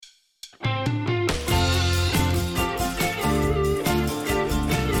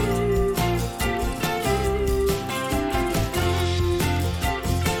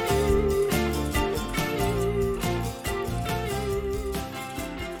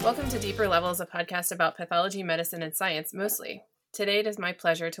Welcome to Deeper Levels, a podcast about pathology, medicine, and science mostly. Today it is my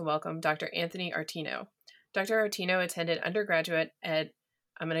pleasure to welcome Dr. Anthony Artino. Dr. Artino attended undergraduate at,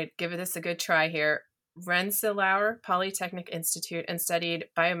 I'm going to give this a good try here, Rensselaer Polytechnic Institute and studied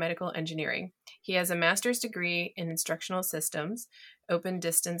biomedical engineering. He has a master's degree in instructional systems, open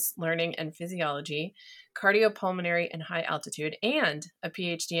distance learning and physiology, cardiopulmonary and high altitude, and a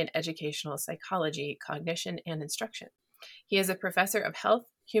PhD in educational psychology, cognition, and instruction. He is a professor of health,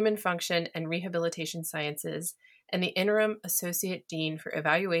 human function, and rehabilitation sciences, and the interim associate dean for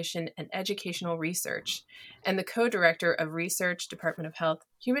evaluation and educational research, and the co-director of research, Department of Health,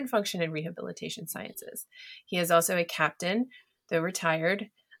 Human Function, and Rehabilitation Sciences. He is also a captain, though retired,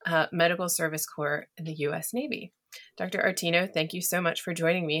 Medical Service Corps in the U.S. Navy. Dr. Artino, thank you so much for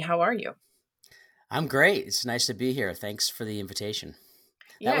joining me. How are you? I'm great. It's nice to be here. Thanks for the invitation.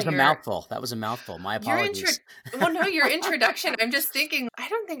 That was a mouthful. My apologies. Your introduction. I'm just thinking, I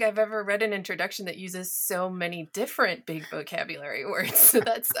don't think I've ever read an introduction that uses so many different big vocabulary words. So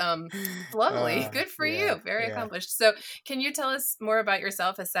that's lovely. Good for you. Very accomplished. So can you tell us more about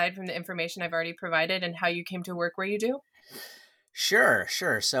yourself aside from the information I've already provided and how you came to work where you do? Sure.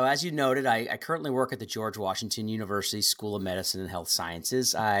 So as you noted, I currently work at the George Washington University School of Medicine and Health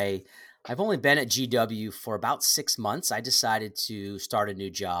Sciences. I've only been at GW for about 6 months. I decided to start a new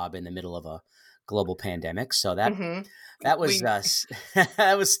job in the middle of a global pandemic. So that was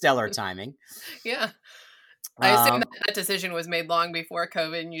that was stellar timing. Yeah. I assume that decision was made long before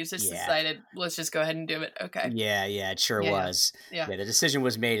COVID and you just decided, let's just go ahead and do it. Okay. Yeah, it sure was. Yeah. The decision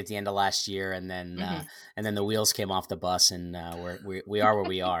was made at the end of last year, and then the wheels came off the bus, and we are where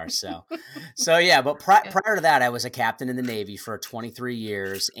we are. So yeah. But prior to that, I was a captain in the Navy for 23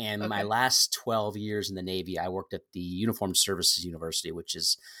 years, and my last 12 years in the Navy, I worked at the Uniformed Services University, which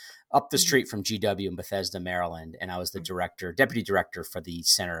is up the street from GW in Bethesda, Maryland, and I was the deputy director for the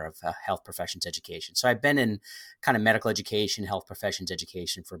Center of Health Professions Education. So I've been in kind of medical education, health professions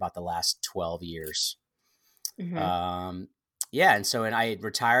education for about the last 12 years. And I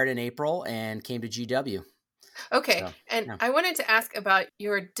retired in April and came to GW. Okay. I wanted to ask about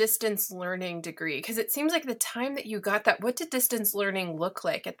your distance learning degree, because it seems like the time that you got that, what did distance learning look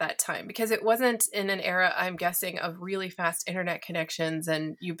like at that time? Because it wasn't in an era, I'm guessing, of really fast internet connections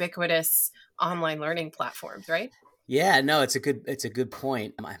and ubiquitous online learning platforms, right? Yeah, no, it's a good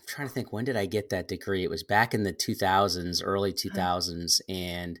point. I'm trying to think, when did I get that degree? It was back in the 2000s, early 2000s.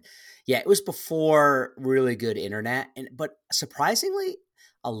 And yeah, it was before really good internet. But surprisingly,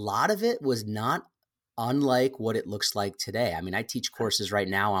 a lot of it was not unlike what it looks like today. I mean, I teach courses right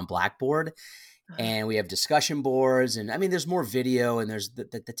now on Blackboard, and we have discussion boards, and I mean, there's more video, and there's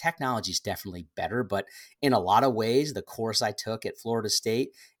the technology is definitely better. But in a lot of ways, the course I took at Florida State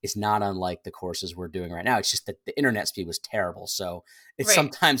is not unlike the courses we're doing right now. It's just that the internet speed was terrible, so it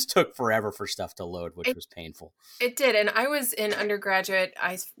sometimes took forever for stuff to load, which was painful. It did, and I was in undergraduate.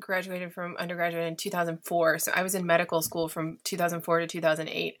 I graduated from undergraduate in 2004, so I was in medical school from 2004 to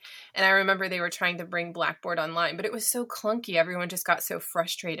 2008. And I remember they were trying to bring Blackboard online, but it was so clunky. Everyone just got so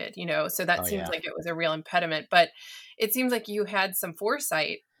frustrated, So that seems like it was a real impediment. But it seems like you had some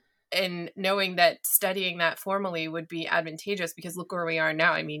foresight in knowing that studying that formally would be advantageous, because look where we are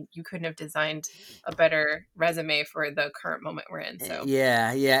now. I mean, you couldn't have designed a better resume for the current moment we're in. So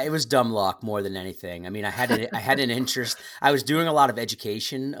yeah, it was dumb luck more than anything. I mean, I had an interest. I was doing a lot of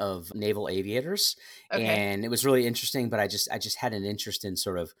education of naval aviators, and it was really interesting. But I just had an interest in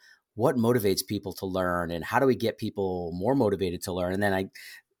sort of what motivates people to learn, and how do we get people more motivated to learn. And then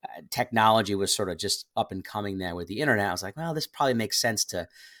technology was sort of just up and coming there with the internet. I was like, well, this probably makes sense to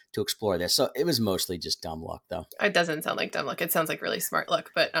explore this. So it was mostly just dumb luck, though. It doesn't sound like dumb luck. It sounds like really smart luck,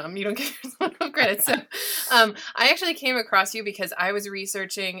 but you don't give yourself enough credit. So I actually came across you because I was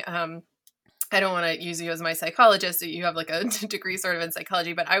researching, I don't want to use you as my psychologist. You have like a degree sort of in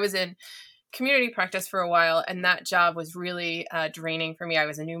psychology, but I was in community practice for a while, and that job was really draining for me. I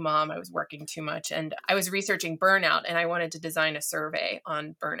was a new mom. I was working too much, and I was researching burnout, and I wanted to design a survey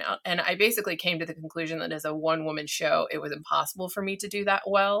on burnout. And I basically came to the conclusion that as a one-woman show, it was impossible for me to do that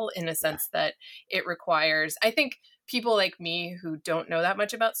well, in a sense that it requires, I think people like me who don't know that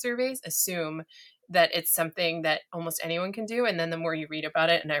much about surveys assume that it's something that almost anyone can do. And then the more you read about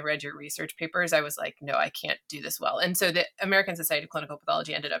it, and I read your research papers, I was like, no, I can't do this well. And so the American Society of Clinical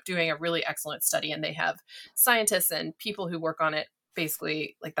Pathology ended up doing a really excellent study, and they have scientists and people who work on it.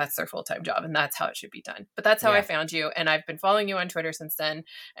 Basically, like, that's their full-time job, and that's how it should be done. But that's how I found you, and I've been following you on Twitter since then.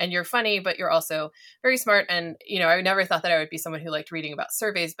 And you're funny, but you're also very smart. And I never thought that I would be someone who liked reading about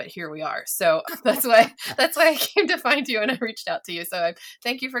surveys, but here we are. So that's why I came to find you, and I reached out to you. So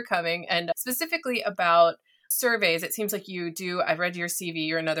thank you for coming. And specifically about surveys, it seems like you do, I've read your CV,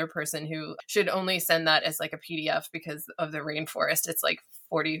 you're another person who should only send that as like a PDF because of the rainforest. It's like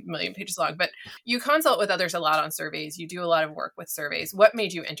 40 million pages long, but you consult with others a lot on surveys. You do a lot of work with surveys. What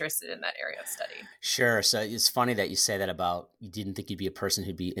made you interested in that area of study? Sure. So it's funny that you say that about you didn't think you'd be a person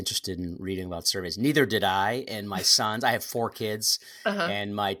who'd be interested in reading about surveys. Neither did I. And my sons, I have 4 kids,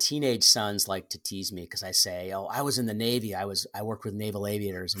 and my teenage sons like to tease me because I say, "Oh, I was in the Navy. I worked with naval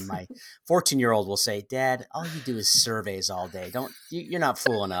aviators." And my 14-year-old will say, "Dad, all you do is surveys all day. You're not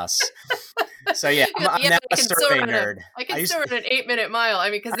fooling us." So yeah, I'm now a survey nerd. I can still run an 8-minute mile. I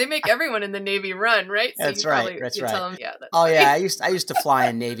mean, because they make everyone in the Navy run, right? So that's right. That's right. Tell them, yeah, yeah, I used to fly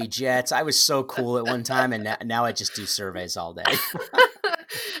in Navy jets. I was so cool at one time, and now I just do surveys all day.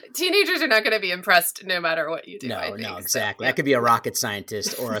 Teenagers are not going to be impressed no matter what you do. No, exactly. So, yeah. I could be a rocket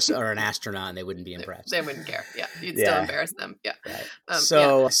scientist or an astronaut, and they wouldn't be impressed. They wouldn't care. Yeah, you'd still embarrass them. Yeah. Right.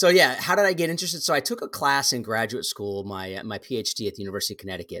 So how did I get interested? So I took a class in graduate school, my PhD at the University of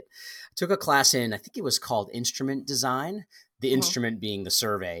Connecticut. I took a class in, I think it was called instrument design. The instrument being the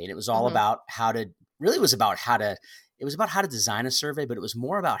survey, and it was all about it was about how to design a survey, but it was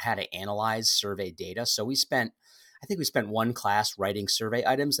more about how to analyze survey data. So I think we spent one class writing survey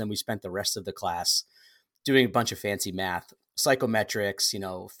items, then we spent the rest of the class doing a bunch of fancy math, psychometrics,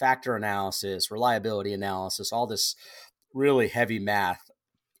 factor analysis, reliability analysis, all this really heavy math,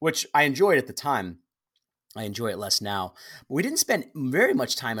 which I enjoyed at the time. I enjoy it less now. But we didn't spend very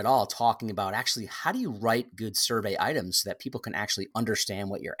much time at all talking about actually how do you write good survey items so that people can actually understand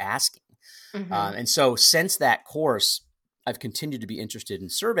what you're asking. And so since that course, I've continued to be interested in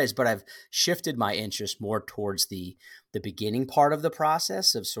surveys, but I've shifted my interest more towards the beginning part of the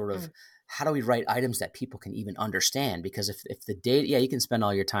process of sort of how do we write items that people can even understand? Because if the data, you can spend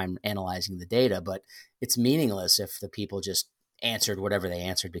all your time analyzing the data, but it's meaningless if the people just answered whatever they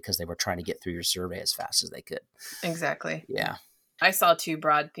answered because they were trying to get through your survey as fast as they could. Exactly. Yeah. I saw 2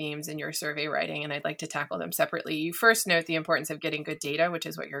 broad themes in your survey writing, and I'd like to tackle them separately. You first note the importance of getting good data, which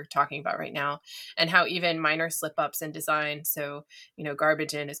is what you're talking about right now, and how even minor slip-ups in design, so,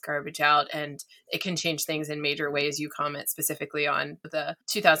 garbage in is garbage out, and it can change things in major ways. You comment specifically on the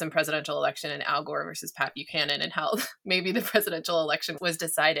 2000 presidential election and Al Gore versus Pat Buchanan, and how maybe the presidential election was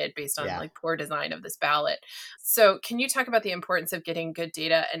decided based on poor design of this ballot. So can you talk about the importance of getting good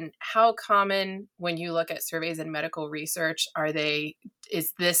data, and how common, when you look at surveys and medical research,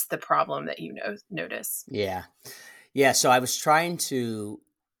 is this the problem that you notice? Yeah. So I was trying to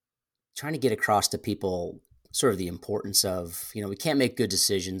get across to people sort of the importance of, we can't make good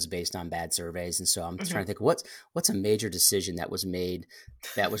decisions based on bad surveys. And so I'm trying to think what's a major decision that was made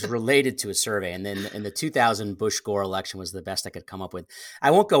that was related to a survey. And then in the 2000 Bush Gore election was the best I could come up with.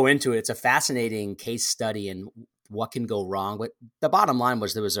 I won't go into it. It's a fascinating case study and what can go wrong. But the bottom line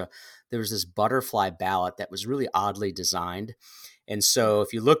was there was this butterfly ballot that was really oddly designed. And so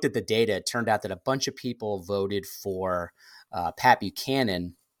if you looked at the data, it turned out that a bunch of people voted for Pat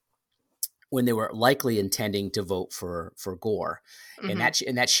Buchanan when they were likely intending to vote for Gore. And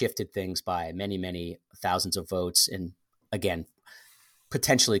that shifted things by many, many thousands of votes. And again,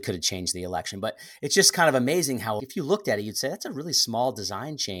 potentially could have changed the election. But it's just kind of amazing how if you looked at it, you'd say that's a really small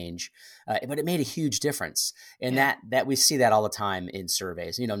design change, but it made a huge difference. And that we see that all the time in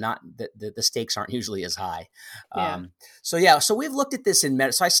surveys, not the stakes aren't usually as high. So we've looked at this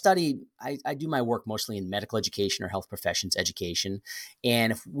in so I do my work mostly in medical education or health professions education.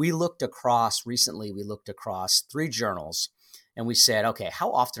 And if we looked across 3 journals, and we said, okay, how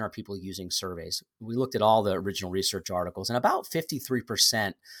often are people using surveys? We looked at all the original research articles, and about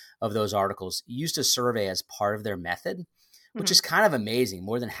 53% of those articles used a survey as part of their method, which is kind of amazing,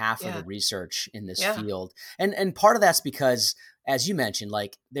 more than half of the research in this field. And part of that's because, as you mentioned,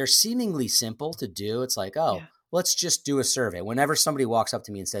 like they're seemingly simple to do. It's like, let's just do a survey. Whenever somebody walks up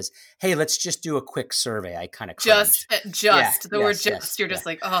to me and says, hey, let's just do a quick survey, I kind of cringe. Word just, you're just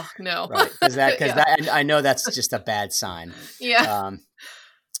like, oh, no. Right. Because I know that's just a bad sign. Yeah.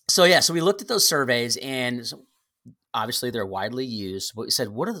 So we looked at those surveys, and obviously they're widely used. But we said,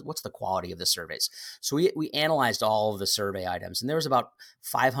 what's the quality of the surveys? So we analyzed all of the survey items, and there was about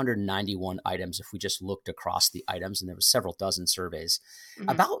 591 items if we just looked across the items, and there was several dozen surveys.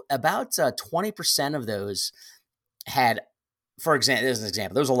 About 20% of those had, for example, there's an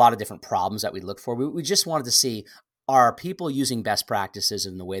example. There was a lot of different problems that we looked for. We just wanted to see, are people using best practices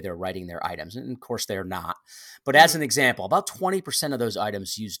in the way they're writing their items? And of course they're not. But as an example, about 20% of those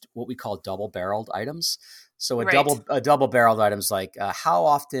items used what we call double-barreled items. So Right. a double barreled item is like how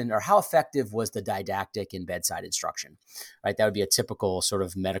often or how effective was the didactic in bedside instruction, right? That would be a typical sort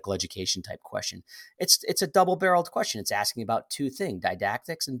of medical education type question. It's a double barreled question. It's asking about two things: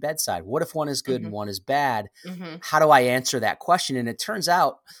 didactics and bedside. What if one is good and Hmm. one is bad? Hmm. How do I answer that question? And it turns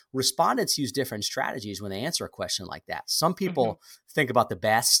out respondents use different strategies when they answer a question like that. Some Hmm. people think about the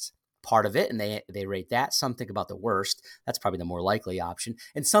best part of it and they rate that. Some think about the worst. That's probably the more likely option.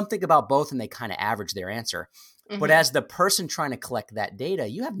 And some think about both and they kind of average their answer. But Hmm. as the person trying to collect that data,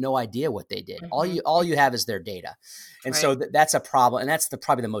 you have no idea what they did. Hmm. All you have is their data. And so Right. that's a problem. And that's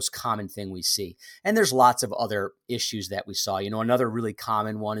probably the most common thing we see. And there's lots of other issues that we saw. Another really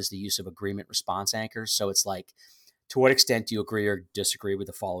common one is the use of agreement response anchors. So it's like, to what extent do you agree or disagree with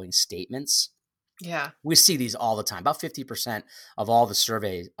the following statements? Yeah. We see these all the time. About 50% of all the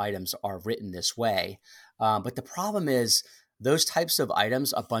survey items are written this way. But the problem is those types of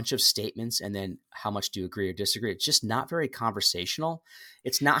items, a bunch of statements, and then how much do you agree or disagree? It's just not very conversational.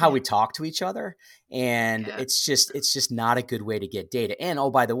 It's not how Yeah. we talk to each other. And Yeah. it's just not a good way to get data. And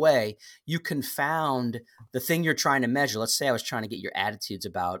oh, by the way, you confound the thing you're trying to measure. Let's say I was trying to get your attitudes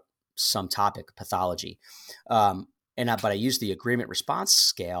about some topic, pathology. But I use the agreement response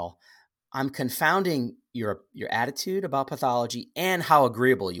scale. I'm confounding your attitude about pathology and how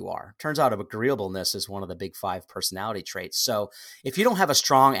agreeable you are. Turns out agreeableness is one of the big 5 personality traits. So if you don't have a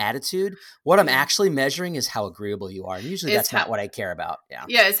strong attitude, what I'm Yeah. actually measuring is how agreeable you are. And usually It's that's how, not what I care about. Yeah.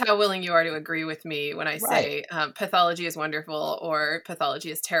 yeah, it's how willing you are to agree with me when I Right. say pathology is wonderful or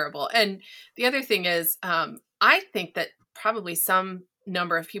pathology is terrible. And the other thing is, I think that probably some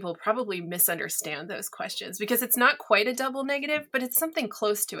number of people probably misunderstand those questions because it's not quite a double negative, but it's something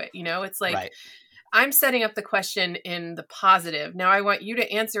close to it. It's like, Right. I'm setting up the question in the positive. Now I want you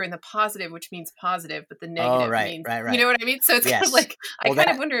to answer in the positive, which means positive, but the Oh, negative right. means, Right. you Right. know what I mean? So it's kind of Yes. like, I Well, kind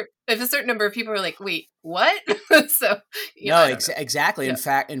of that wonder if a certain number of people are like, wait, what? So, No, I don't know. exactly. Yeah.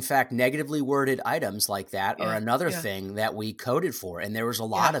 In fact, negatively worded items like that are Yeah. another Yeah. thing that we coded for, and there was a Yeah.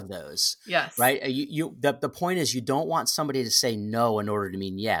 lot of those, Yes. right? The point is you don't want somebody to say no in order to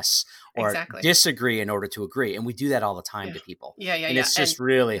mean yes, or Exactly. disagree in order to agree, and we do that all the time Yeah. to people, Yeah. Yeah. and Yeah. And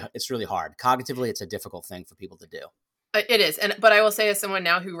yeah, it's really hard. Cognitively, it's a difficult thing for people to do. it is. But I will say, as someone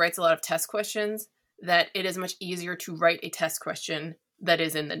now who writes a lot of test questions, that it is much easier to write a test question that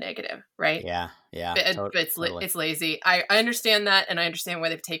is in the negative, right? Yeah, yeah, But totally. it's lazy. I understand that, and I understand why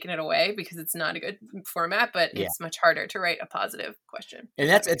they've taken it away because it's not a good format. But Yeah. it's much harder to write a positive question, And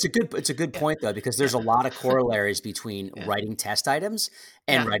if that that's makes sense. it's a good Yeah, point though, because yeah, there's a lot of corollaries between yeah, writing test items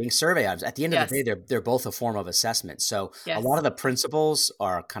and yeah. writing survey items. At the end of the day, Yes, they're both a form of assessment. So a lot yes. of the principles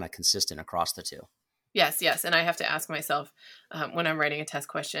are kind of consistent across the two. Yes, yes. And I have to ask myself when I'm writing a test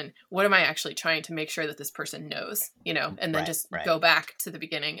question, what am I actually trying to make sure that this person knows, and then Right, just right. go back to the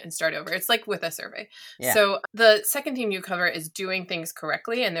beginning and start over. It's like with a survey. Yeah. So the second theme you cover is doing things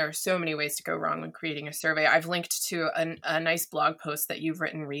correctly. And there are so many ways to go wrong when creating a survey. I've linked to a nice blog post that you've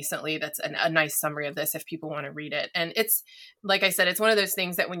written recently that's a nice summary of this if people want to read it. And it's, like I said, it's one of those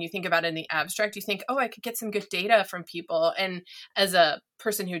things that when you think about it in the abstract, you think, oh, I could get some good data from people. And as a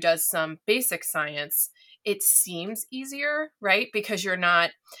person who does some basic science, it seems easier, right? Because you're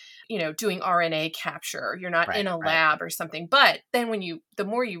not, doing RNA capture. You're not in Right, a right. lab or something. But then the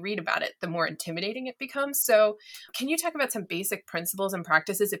more you read about it, the more intimidating it becomes. So can you talk about some basic principles and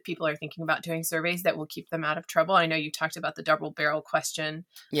practices if people are thinking about doing surveys that will keep them out of trouble? I know you talked about the double barrel question.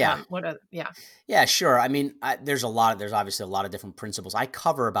 Yeah. Yeah. Yeah, sure. I mean, there's there's obviously a lot of different principles. I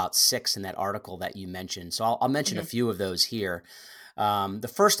cover about 6 in that article that you mentioned. So I'll mention a Hmm. few of those here.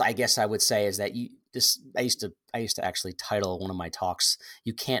 The first, I guess I would say, is that I used to actually title one of my talks,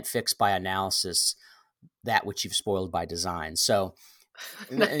 "You can't fix by analysis that which you've spoiled by design." So,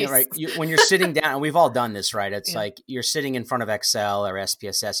 Nice. right, when you're sitting down, and we've all done this, right? It's Yeah. like you're sitting in front of Excel or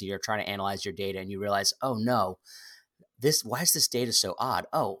SPSS, and you're trying to analyze your data, and you realize, oh no, why is this data so odd?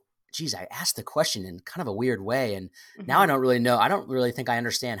 Oh, geez, I asked the question in kind of a weird way. And now I Hmm. don't really know. I don't really think I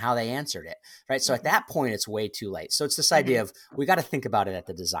understand how they answered it. Right. So at Hmm. that point, it's way too late. So it's this Hmm. idea of we got to think about it at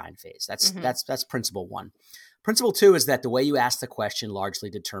the design phase. Hmm. That's principle 1. Principle 2 is that the way you ask the question largely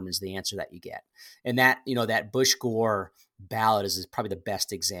determines the answer that you get. And that Bush Gore ballot is probably the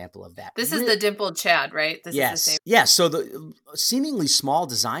best example of that. This is the dimpled Chad, right? This is the same. Yes. Yeah. So the seemingly small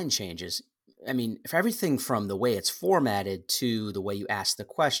design changes, I mean, for everything from the way it's formatted to the way you ask the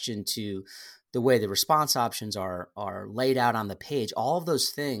question to the way the response options are laid out on the page, all of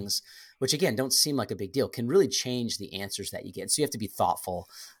those things, which again don't seem like a big deal, can really change the answers that you get. So you have to be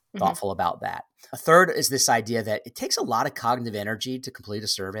Hmm. thoughtful about that. A third is this idea that it takes a lot of cognitive energy to complete a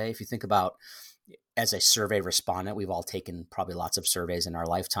survey. If you think about as a survey respondent, we've all taken probably lots of surveys in our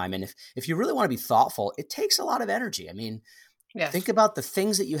lifetime. And if you really want to be thoughtful, it takes a lot of energy. I mean, think Yes. about the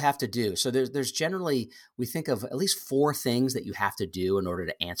things that you have to do. So there's generally, we think of at least 4 things that you have to do in order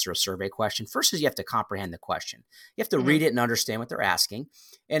to answer a survey question. First is you have to comprehend the question. You have to read Mm-hmm. it and understand what they're asking.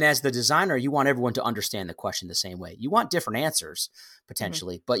 And as the designer, you want everyone to understand the question the same way. You want different answers Mm-hmm.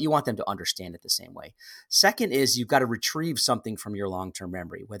 potentially, but you want them to understand it the same way. Second is you've got to retrieve something from your long-term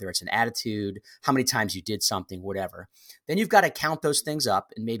memory, whether it's an attitude, how many times you did something, whatever. Then you've got to count those things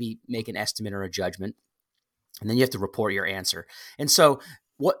up and maybe make an estimate or a judgment. And then you have to report your answer. And so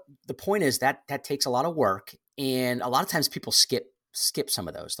what the point is that takes a lot of work. And a lot of times people skip some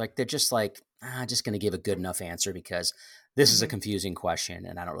of those. Like they're just like, I'm just going to give a good enough answer because this is a Mm-hmm. confusing question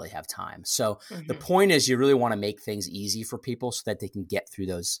and I don't really have time. So the Mm-hmm. point is you really want to make things easy for people so that they can get through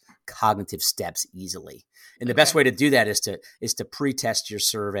those cognitive steps easily. And the best Okay. way to do that is to pre-test your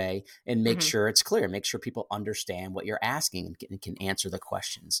survey and make Mm-hmm. sure it's clear, make sure people understand what you're asking and can answer the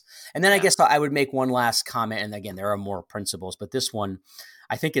questions. And then I Yeah. guess I would make one last comment. And again, there are more principles, but this one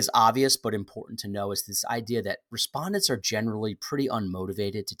I think is obvious but important to know is this idea that respondents are generally pretty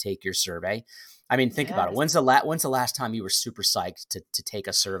unmotivated to take your survey. I mean, think about it. Yes. When's the last time you were super psyched to take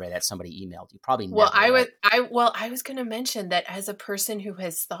a survey that somebody emailed you? Probably Well, never, right? I was going to mention that as a person who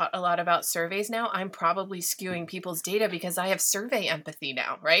has thought a lot about surveys now, I'm probably skewing people's data because I have survey empathy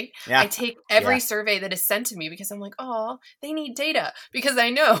now, right? I Yeah. take Yeah. every survey that is sent to me because I'm like, oh, they need data because I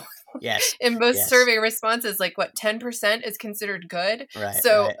know Yes. in most Yes. survey responses, like what 10% is considered good. Right.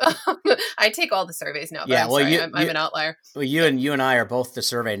 So Right. I take all the surveys now, but Yeah. I'm Well, sorry, I'm an outlier. you and I are both the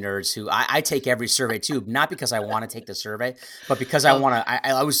survey nerds who I take every survey too, not because I want to take the survey, but because I Well, want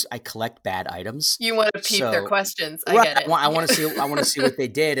to. I collect bad items. you want to peep their So questions. I right, get it. I want to see what they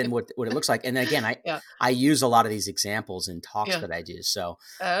did and what it looks like. And again, Yeah. I use a lot of these examples in talks Yeah. that I do. So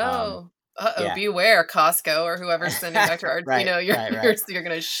um, Oh, uh-oh, yeah. beware, Costco or whoever's sending back to our, Right. you're Right. you're Right. you're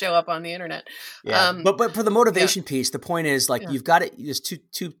gonna show up on the internet. Yeah, but for the Yeah, motivation piece, the point is like yeah. you've got to. There's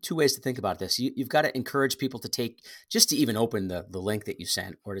two ways to think about this. You've got to encourage people to take just to even open the link that you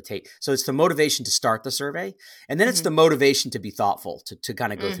sent or to take. So it's the motivation to start the survey, and then it's Mhm, the motivation to be thoughtful to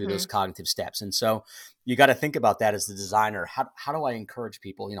kind of go through those mhm, cognitive steps. And so you got to think about that as the designer. How do I encourage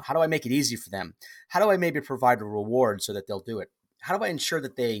people? You know, how do I make it easy for them? How do I maybe provide a reward so that they'll do it? How do I ensure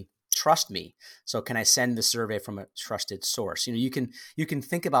that they trust me? So can I send the survey from a trusted source? You know, you can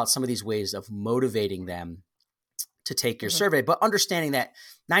think about some of these ways of motivating them to take your mhm. survey, but understanding that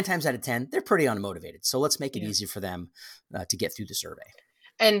 9 times out of 10, they're pretty unmotivated. So let's make it Yeah. easy for them to get through the survey.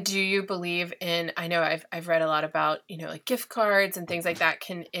 And do you believe in, I know I've read a lot about, like gift cards and things like that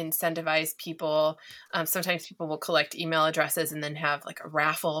can incentivize people. Sometimes people will collect email addresses and then have like a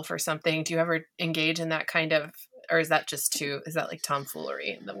raffle for something. Do you ever engage in that kind of, or is that is that like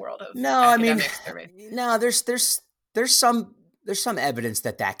tomfoolery in the world of No, I mean, academic surveys? no, there's some evidence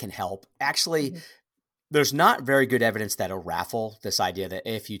that can help. Actually, Mhm, there's not very good evidence that a raffle, this idea that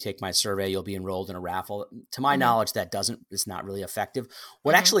if you take my survey, you'll be enrolled in a raffle. To my mhm, knowledge, it's not really effective. mhm,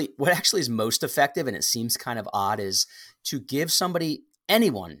 What actually is most effective, and it seems kind of odd, is to give somebody,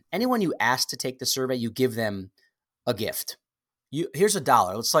 anyone you ask to take the survey, you give them a gift. Here's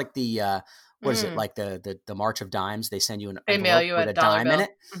 $1. It's like the what is it, mm. like the March of Dimes? They send you an They mail envelope you a with a dollar dime in bill.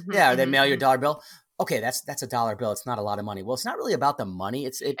 it. Mhm, Yeah, they mhm, mail you a mhm. dollar bill. Okay, that's $1 bill. It's not a lot of money. Well, it's not really about the money.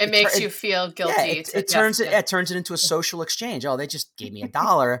 It makes you feel Yeah, guilty to, yes, yes. it turns it into a social exchange. Oh, they just gave me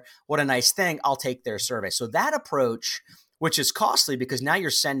 $1. What a nice thing. I'll take their survey. So that approach, which is costly because now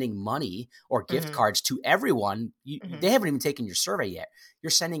you're sending money or gift Mhm, cards to everyone. mhm, They haven't even taken your survey yet. You're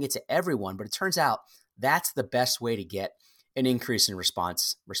sending it to everyone, but it turns out that's the best way to get an increase in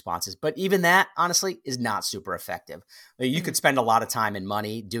responses. But even that, honestly, is not super effective. You mhm, could spend a lot of time and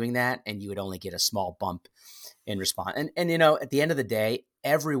money doing that, and you would only get a small bump in response. And at the end of the day,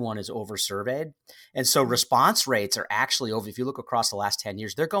 everyone is over surveyed. And so mhm, response rates are actually over. If you look across the last 10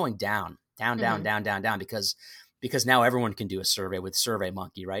 years, they're going down, mhm. down because now everyone can do a survey with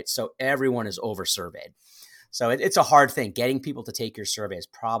SurveyMonkey, right? So everyone is over surveyed. So it's a hard thing. Getting people to take your survey is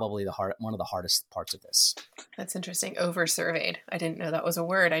probably one of the hardest parts of this. That's interesting. Over surveyed. I didn't know that was a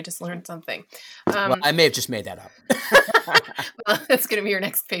word. I just learned something. Well, Um, I may have just made that up. well, that's going to be your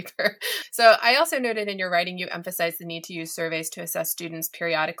next paper. So I also noted in your writing, you emphasize the need to use surveys to assess students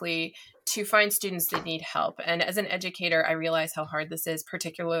periodically to find students that need help. And as an educator, I realize how hard this is,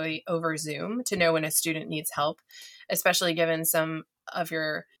 particularly over Zoom, to know when a student needs help, especially given some of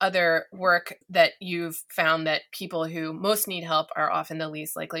your other work that you've found that people who most need help are often the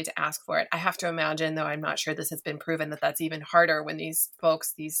least likely to ask for it. I have to imagine, though I'm not sure this has been proven, that that's even harder when these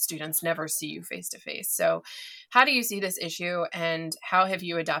students never see you face to face. So how do you see this issue, and how have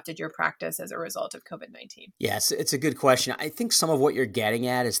you adapted your practice as a result of COVID-19? Yes, it's a good question. I think some of what you're getting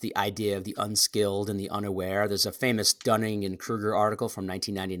at is the idea of the unskilled and the unaware. There's a famous Dunning and Kruger article from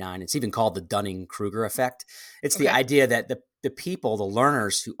 1999. It's even called the Dunning-Kruger effect. It's the idea that the people, the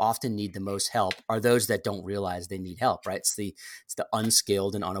learners who often need the most help are those that don't realize they need help, right? It's the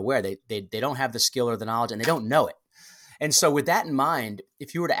unskilled and unaware. They don't have the skill or the knowledge, and they don't know it. And so with that in mind,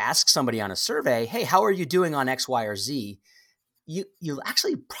 if you were to ask somebody on a survey, hey, how are you doing on X, Y, or Z? You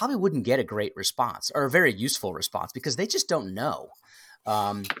actually probably wouldn't get a great response or a very useful response because they just don't know.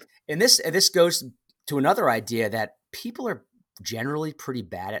 And this goes to another idea that people are generally pretty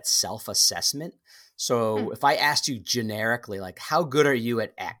bad at self-assessment. So if I asked you generically, like, how good are you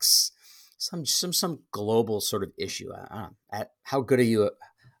at X? Some global sort of issue. How good are you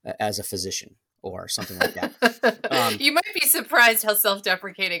as a physician or something like that? You might be surprised how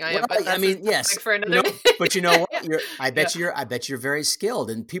self-deprecating I am. But that's yes. for another day. But you know what? I bet you're very skilled,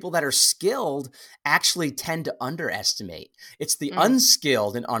 and people that are skilled actually tend to underestimate. It's the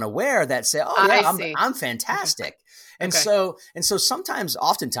unskilled and unaware that say, "Oh yeah, I'm fantastic." And so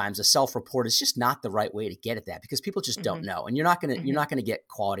oftentimes a self-report is just not the right way to get at that because people just don't know, and you're not going to get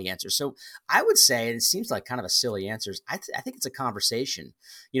quality answers. So I would say, and it seems like kind of a silly answer, I think it's a conversation,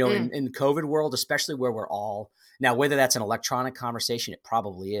 in the COVID world, especially where we're all now, whether that's an electronic conversation, it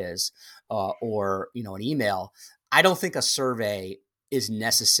probably is, or, an email. I don't think a survey is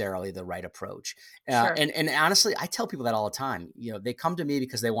necessarily the right approach. Sure. And honestly, I tell people that all the time. They come to me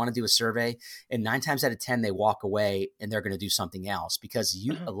because they want to do a survey, and 9 times out of 10, they walk away and they're going to do something else because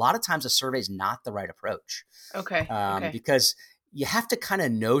a lot of times a survey is not the right approach. Okay. Because you have to kind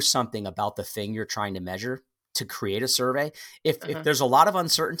of know something about the thing you're trying to measure to create a survey. If there's a lot of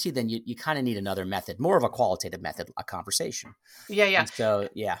uncertainty, then you kind of need another method, more of a qualitative method, a conversation. Yeah. And so,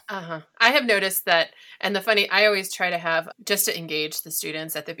 yeah. I have noticed that. And I always try to have, just to engage the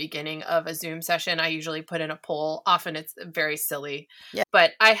students at the beginning of a Zoom session, I usually put in a poll. Often it's very silly. Yeah.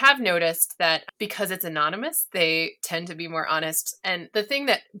 But I have noticed that because it's anonymous, they tend to be more honest. And the thing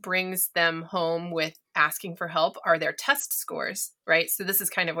that brings them home with asking for help are their test scores, right? So this is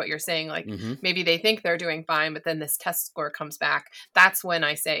kind of what you're saying, like maybe they think they're doing fine, but then this test score comes back. That's when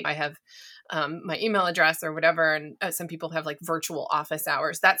I say I have my email address or whatever. And some people have like virtual office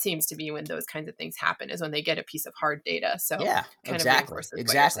hours. That seems to be when those kinds of things happen, is when they get a piece of hard data. So yeah,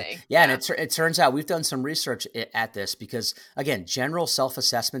 exactly. Yeah. And it turns out we've done some research at this because, again, general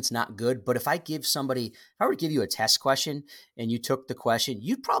self-assessment's not good. But if I were to give you a test question and you took the question,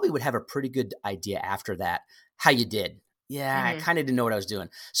 you probably would have a pretty good idea after that how you did. Yeah, I kind of didn't know what I was doing.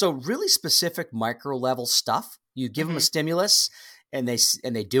 So really specific micro level stuff, you give them a stimulus and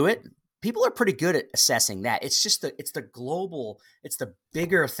they do it. People are pretty good at assessing that. It's just it's the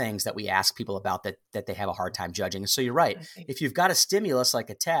bigger things that we ask people about that they have a hard time judging. So you're right. If you've got a stimulus like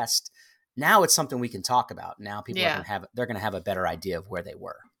a test, now it's something we can talk about. Now people they're going to have a better idea of where they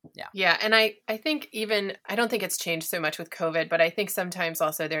were. Yeah. Yeah. And I think I don't think it's changed so much with COVID, but I think sometimes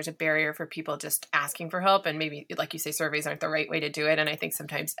also there's a barrier for people just asking for help. And maybe, like you say, surveys aren't the right way to do it. And I think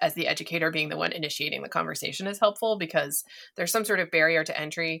sometimes as the educator, being the one initiating the conversation is helpful because there's some sort of barrier to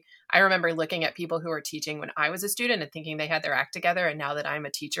entry. I remember looking at people who were teaching when I was a student and thinking they had their act together. And now that I'm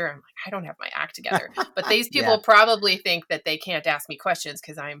a teacher, I'm like, I don't have my act together. But these people probably think that they can't ask me questions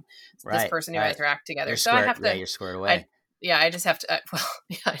because I'm this person who has their act together. You're squared away. I just have to,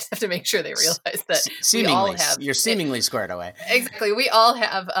 I just have to make sure they realize that you're seemingly squared away. Exactly. We all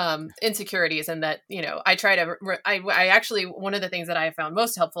have insecurities, and that, I try to, I actually, one of the things that I have found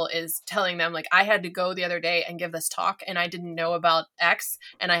most helpful is telling them, like, I had to go the other day and give this talk and I didn't know about X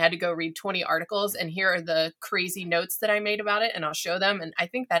and I had to go read 20 articles and here are the crazy notes that I made about it, and I'll show them. And I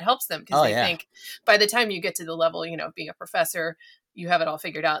think that helps them because they think by the time you get to the level, of being a professor, you have it all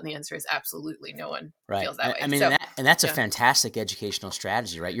figured out. And the answer is absolutely no one feels that way. I mean, and that's a fantastic educational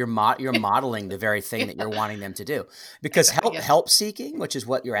strategy, right? You're modeling the very thing that you're wanting them to do, because help seeking, which is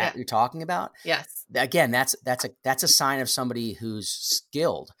what you're talking about. Yes. Again, that's a sign of somebody who's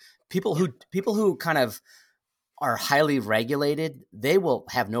skilled. People who kind of are highly regulated, they will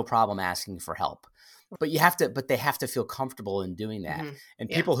have no problem asking for help. But they have to feel comfortable in doing that. And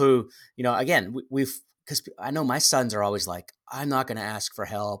people who, again, because I know my sons are always like, I'm not going to ask for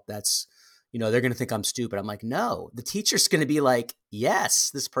help. That's, they're going to think I'm stupid. I'm like, no, the teacher's going to be like, yes,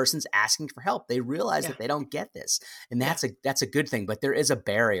 this person's asking for help. They realize Yeah. that they don't get this. And Yeah. that's a good thing, but there is a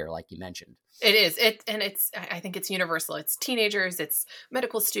barrier, like you mentioned. It is. I think it's universal. It's teenagers, it's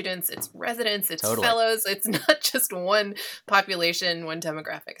medical students, it's residents, it's Totally. fellows. It's not just one population, one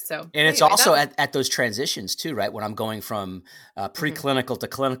demographic. So And it's anyway, also at those transitions too, right? When I'm going from mhm, preclinical to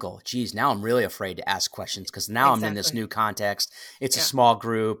clinical, geez, now I'm really afraid to ask questions because now I'm in this exactly. new context. It's a Yeah. small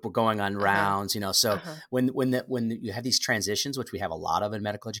group. We're going on Uh-huh. rounds, So Uh-huh. when you have these transitions, which we have a lot of in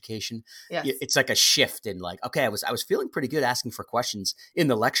medical education, Yes. it's like a shift in like, okay, I was feeling pretty good asking for questions in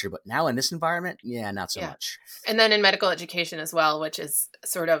the lecture, but now in this environment, yeah, not so Yeah. much. And then in medical education as well, which is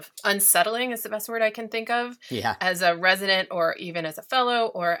sort of unsettling is the best word I can think of. Yeah, As a resident or even as a fellow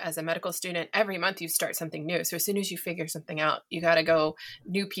or as a medical student, every month you start something new. So as soon as you figure something out, you got to go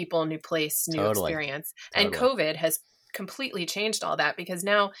new people, new place, new totally, experience. And totally. COVID has completely changed all that because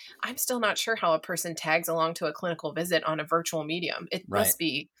now I'm still not sure how a person tags along to a clinical visit on a virtual medium. It Right. must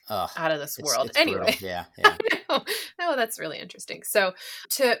be Ugh, out of this it's world. it's Anyway, brutal. Yeah, I yeah. know. No, that's really interesting. So,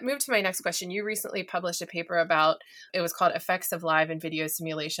 to move to my next question, you recently published a paper about it was called Effects of Live and Video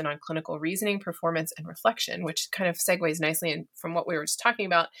Simulation on Clinical Reasoning, Performance, and Reflection, which kind of segues nicely in from what we were just talking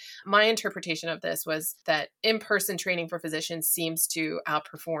about. My interpretation of this was that in person training for physicians seems to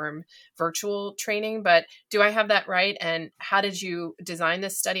outperform virtual training. But do I have that right? And how did you design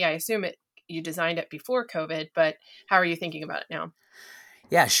this study? I assume you designed it before COVID, but how are you thinking about it now?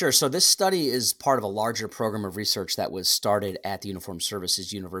 Yeah, sure. So this study is part of a larger program of research that was started at the Uniformed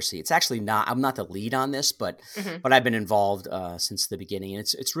Services University. It's actually not. I'm not the lead on this, but Hmm. but I've been involved since the beginning. And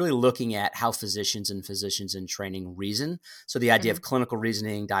it's really looking at how physicians in training reason. So the idea Hmm. of clinical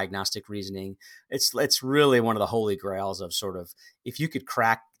reasoning, diagnostic reasoning. It's really one of the holy grails of sort of if you could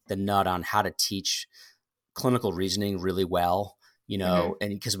crack the nut on how to teach clinical reasoning really well, Hmm.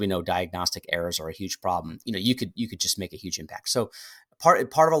 and because we know diagnostic errors are a huge problem, you could just make a huge impact. So part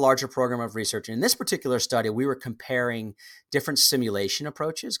of a larger program of research. In this particular study, we were comparing different simulation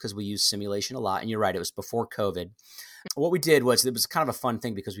approaches because we use simulation a lot. And you're right, it was before COVID. What we did was it was kind of a fun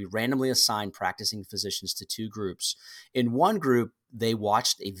thing because we randomly assigned practicing physicians to two groups. In one group, they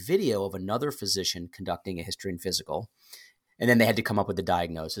watched a video of another physician conducting a history and physical, and then they had to come up with a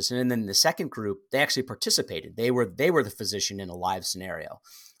diagnosis. And then the second group, they actually participated. They were the physician in a live scenario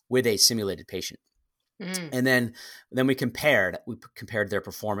with a simulated patient. Mm. And then we compared their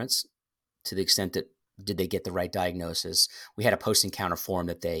performance to the extent that did they get the right diagnosis. We had a post encounter form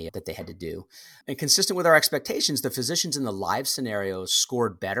that they had to do. And consistent with our expectations, the physicians in the live scenarios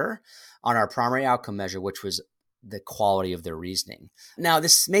scored better on our primary outcome measure, which was the quality of their reasoning. Now,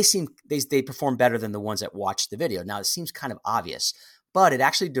 this may seem they perform better than the ones that watched the video. Now, it seems kind of obvious, but it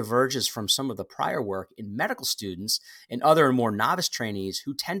actually diverges from some of the prior work in medical students and other more novice trainees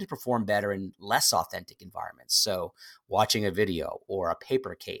who tend to perform better in less authentic environments. So, watching a video or a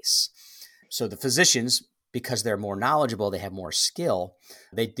paper case. So, the physicians, because they're more knowledgeable, they have more skill,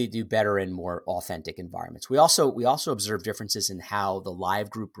 they do better in more authentic environments. We also observed differences in how the live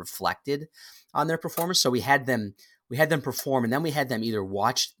group reflected on their performance. So we had them perform, and then we had them either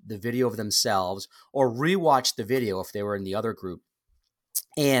watch the video of themselves or rewatch the video if they were in the other group.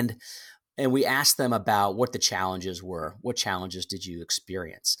 And we asked them about what the challenges were. What challenges did you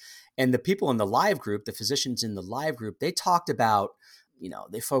experience? And the people in the live group, the physicians in the live group, they talked about,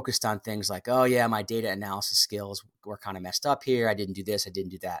 they focused on things like, oh yeah, my data analysis skills were kind of messed up here. I didn't do this. I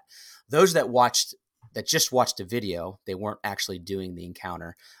didn't do that. Those that just watched a video, they weren't actually doing the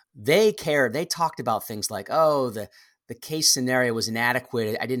encounter. They cared. They talked about things like, oh, the case scenario was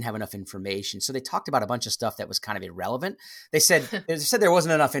inadequate. I didn't have enough information. So they talked about a bunch of stuff that was kind of irrelevant. They said there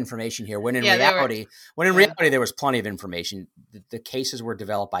wasn't enough information here when in Yeah, they were. reality, Yeah, there was plenty of information. The cases were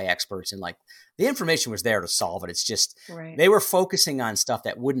developed by experts and like the information was there to solve it. It's just right. they were focusing on stuff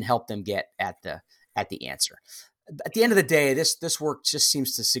that wouldn't help them get at the answer. At the end of the day, this work just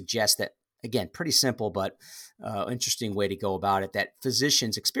seems to suggest that, again, pretty simple, but interesting way to go about it, that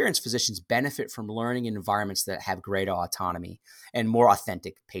experienced physicians benefit from learning in environments that have greater autonomy and more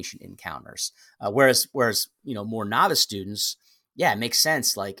authentic patient encounters. Whereas more novice students, yeah, it makes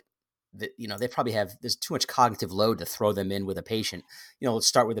sense. Like, they probably there's too much cognitive load to throw them in with a patient. Let's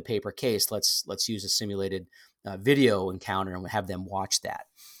start with a paper case. Let's use a simulated video encounter and have them watch that.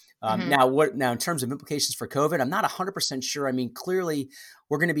 Hmm. Now in terms of implications for COVID, I'm not 100% sure. I mean, clearly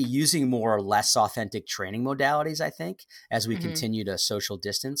we're going to be using more or less authentic training modalities, I think, as we Hmm. continue to social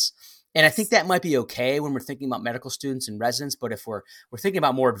distance. And I think Yes. that might be okay when we're thinking about medical students and residents. But if we're thinking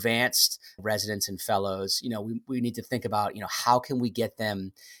about more advanced residents and fellows, we need to think about, how can we get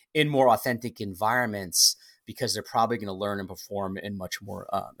them in more authentic environments because they're probably going to learn and perform in much more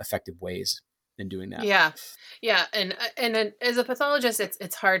effective ways in doing that. Yeah. Yeah. And then as a pathologist,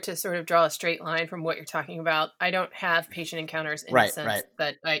 it's hard to sort of draw a straight line from what you're talking about. I don't have patient encounters in the Right, sense right.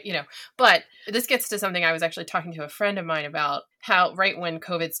 that but this gets to something I was actually talking to a friend of mine about, how right when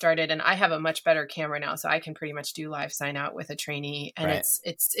COVID started, and I have a much better camera now, so I can pretty much do live sign out with a trainee, and Right.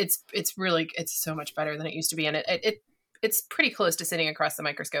 it's really, it's so much better than it used to be. And it's pretty close to sitting across the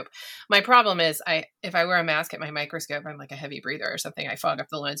microscope. My problem is if I wear a mask at my microscope, I'm like a heavy breather or something. I fog up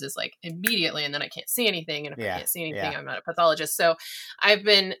the lenses like immediately, and then I can't see anything. And if I can't see anything, I'm not a pathologist. So I've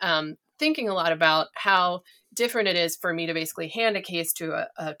been thinking a lot about how different it is for me to basically hand a case to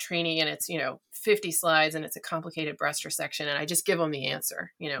a trainee, and it's 50 slides, and it's a complicated breast resection, and I just give them the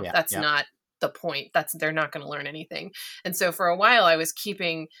answer. That's not the point. They're not going to learn anything. And so for a while I was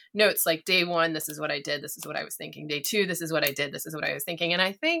keeping notes like, day 1, this is what I did, this is what I was thinking. Day 2, this is what I did, this is what I was thinking. And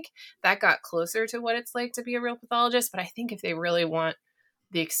I think that got closer to what it's like to be a real pathologist. But I think if they really want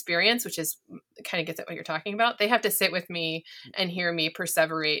the experience, which is kind of gets at what you're talking about, they have to sit with me and hear me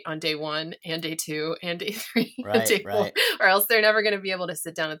perseverate on day 1 and day 2 and day 3 and day 4, or else they're never going to be able to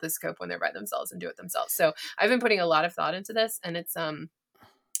sit down at the scope when they're by themselves and do it themselves. So I've been putting a lot of thought into this, and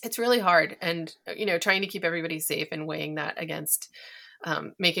it's really hard, and trying to keep everybody safe and weighing that against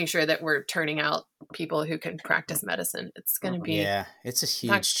making sure that we're turning out people who can practice medicine. It's going to be it's a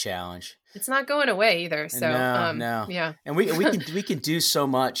huge challenge. It's not going away either. So no. Yeah. And we can do so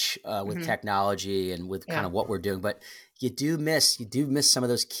much with technology and with kind of what we're doing, but you do miss some of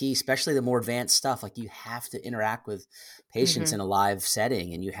those key, especially the more advanced stuff. Like, you have to interact with patients in a live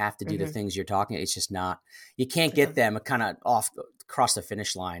setting, and you have to do the things you're talking. It's just not, you can't get them kind of across the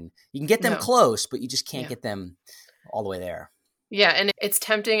finish line. You can get them close, but you just can't get them all the way there. Yeah. And it's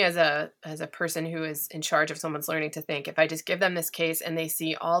tempting as a person who is in charge of someone's learning to think, if I just give them this case and they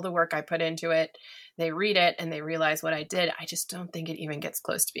see all the work I put into it, they read it and they realize what I did, I just don't think it even gets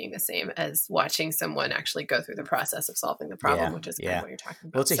close to being the same as watching someone actually go through the process of solving the problem, which is kind of what you're talking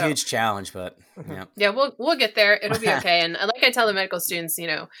about. Well, it's a huge challenge, but we'll get there. It'll be okay. And like I tell the medical students,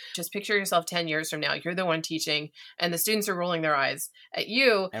 just picture yourself 10 years from now, you're the one teaching, and the students are rolling their eyes at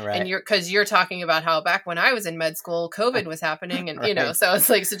you, and because you're talking about how back when I was in med school, COVID was happening, and so it's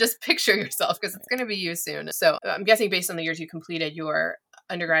like, so just picture yourself, because it's going to be you soon. So I'm guessing based on the years you completed your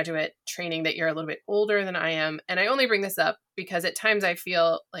undergraduate training that you're a little bit older than I am. And I only bring this up because at times I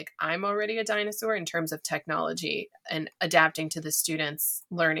feel like I'm already a dinosaur in terms of technology and adapting to the students'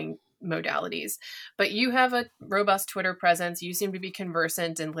 learning modalities. But you have a robust Twitter presence. You seem to be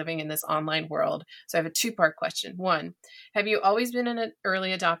conversant and living in this online world. So I have a 2-part question. 1, have you always been an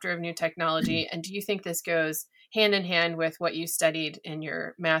early adopter of new technology? And do you think this goes hand in hand with what you studied in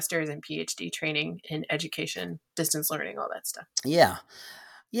your master's and PhD training in education, distance learning, all that stuff?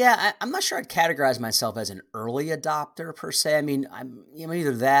 Yeah, I'm not sure I'd categorize myself as an early adopter per se. I mean, I'm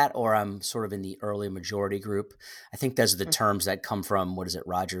either that or I'm sort of in the early majority group. I think those are the terms that come from,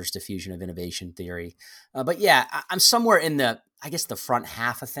 Rogers' diffusion of innovation theory. But yeah, I'm somewhere in the front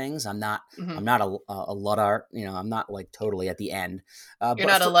half of things. I'm not a Luddite. I'm not like totally at the end. You're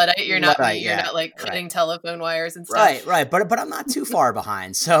not a Luddite. You're not like cutting telephone wires and stuff. Right. But I'm not too far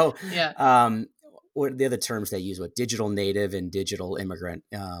behind. So or the other terms they use, digital native and digital immigrant.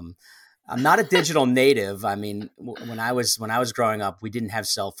 I'm not a digital native. I mean, when I was growing up, we didn't have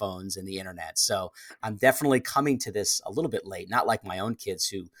cell phones and the internet. So I'm definitely coming to this a little bit late, not like my own kids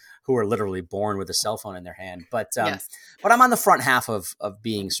who are literally born with a cell phone in their hand. But I'm on the front half of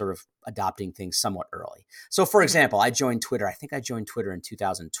being sort of adopting things somewhat early. So for example, I joined Twitter. I think I joined Twitter in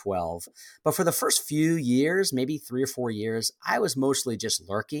 2012. But for the first few years, maybe 3 or 4 years, I was mostly just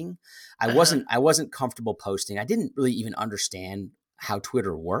lurking. I wasn't comfortable posting. I didn't really even understand how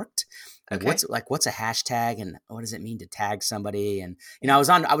Twitter worked. What's a hashtag and what does it mean to tag somebody? And I was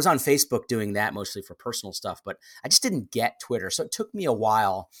on Facebook doing that mostly for personal stuff, but I just didn't get Twitter. So it took me a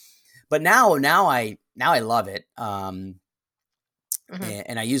while. But now I love it. And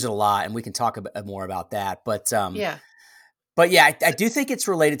I use it a lot, and we can talk more about that. But I do think it's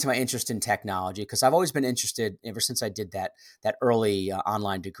related to my interest in technology, because I've always been interested ever since I did that early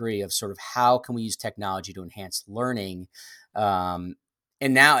online degree of sort of how can we use technology to enhance learning.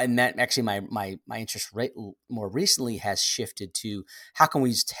 And that actually my interest more recently has shifted to how can we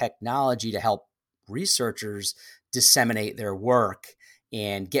use technology to help researchers disseminate their work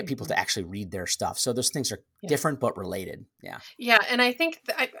and get people to actually read their stuff. So those things are different but related. Yeah. Yeah. And I think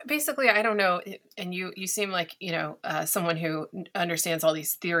basically, I don't know. And you seem like, someone who understands all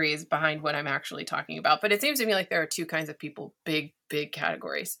these theories behind what I'm actually talking about. But it seems to me like there are 2 kinds of people, big big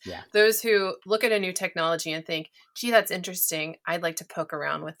categories. Yeah. Those who look at a new technology and think, gee, that's interesting. I'd like to poke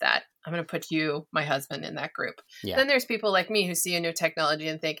around with that. I'm going to put you, my husband, in that group. Yeah. Then there's people like me who see a new technology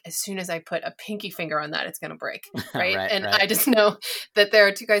and think, as soon as I put a pinky finger on that, it's going to break. Right. And I just know that there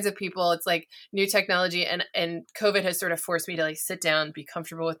are two kinds of people. It's like new technology, and COVID has sort of forced me to like sit down, be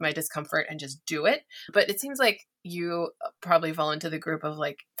comfortable with my discomfort and just do it. But it seems like you probably fall into the group of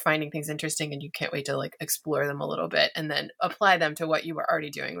like finding things interesting and you can't wait to like explore them a little bit and then apply them to what you were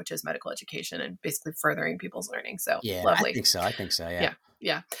already doing, which is medical education and basically furthering people's learning. So yeah, lovely. I think so. Yeah.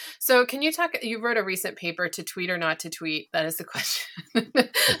 Yeah. So can you talk, you wrote a recent paper, To Tweet or Not to Tweet. That is the question.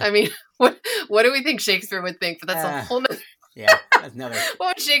 I mean, what do we think Shakespeare would think? But that's a whole nother. Yeah. Another,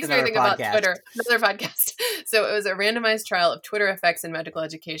 what would Shakespeare think about Twitter? Another podcast. So it was a randomized trial of Twitter effects in medical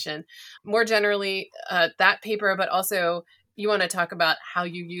education. More generally, that paper, but also you want to talk about how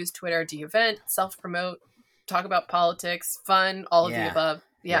you use Twitter. Do you vent, self-promote, talk about politics, fun, all of the above?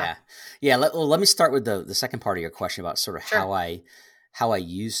 Yeah. Let me start with the second part of your question about sort of how I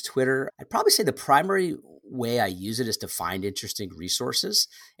use Twitter. I'd probably say the primary way I use it is to find interesting resources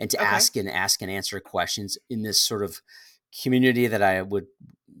and to ask and answer questions in this sort of community that I would,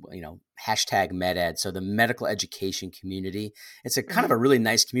 hashtag MedEd. So the medical education community. It's a kind of a really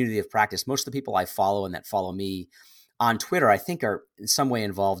nice community of practice. Most of the people I follow and that follow me on Twitter, I think are in some way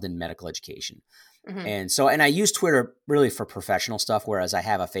involved in medical education. Mm-hmm. And I use Twitter really for professional stuff, whereas I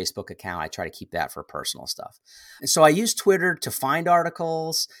have a Facebook account. I try to keep that for personal stuff. And so I use Twitter to find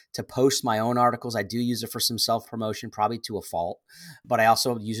articles, to post my own articles. I do use it for some self-promotion, probably to a fault, but I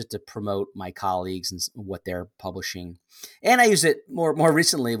also use it to promote my colleagues and what they're publishing. And I use it more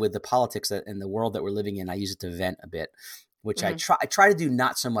recently with the politics and the world that we're living in. I use it to vent a bit, which I try to do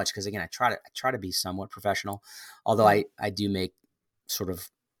not so much because, again, I try to be somewhat professional, although I do make sort of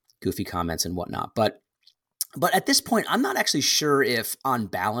goofy comments and whatnot. But at this point, I'm not actually sure if on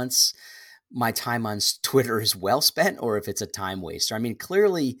balance, my time on Twitter is well spent or if it's a time waster. I mean,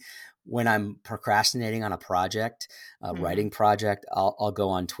 clearly when I'm procrastinating on a project, writing project, I'll go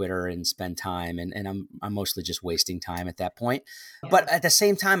on Twitter and spend time and I'm mostly just wasting time at that point. Yeah. But at the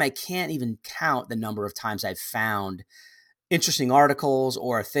same time, I can't even count the number of times I've found interesting articles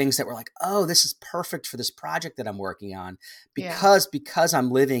or things that were like, oh, this is perfect for this project that I'm working on because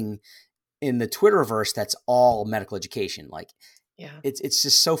I'm living in the Twitterverse that's all medical education. Like it's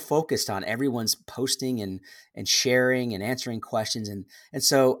just so focused on everyone's posting and sharing and answering questions. And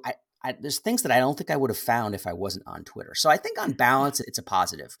so there's things that I don't think I would have found if I wasn't on Twitter. So I think on balance, it's a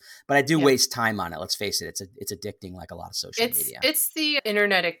positive, but I do waste time on it. Let's face it. It's addicting like a lot of social media. It's the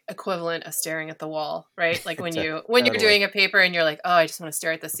internet equivalent of staring at the wall, right? Like when you're doing a paper and you're like, oh, I just want to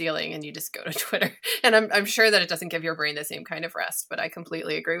stare at the ceiling and you just go to Twitter. And I'm sure that it doesn't give your brain the same kind of rest, but I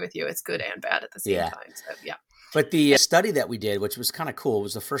completely agree with you. It's good and bad at the same time. So yeah. But the study that we did, which was kind of cool,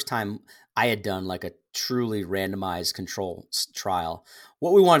 was the first time I had done like a truly randomized control trial.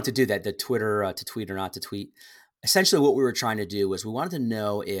 What we wanted to do, that the Twitter to tweet or not to tweet, essentially what we were trying to do was we wanted to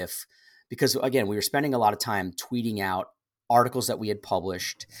know if, because again, we were spending a lot of time tweeting out articles that we had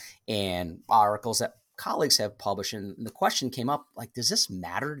published and articles that colleagues have published. And the question came up, like, does this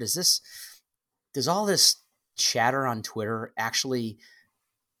matter? Does all this chatter on Twitter actually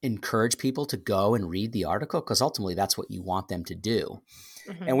encourage people to go and read the article? Because ultimately that's what you want them to do.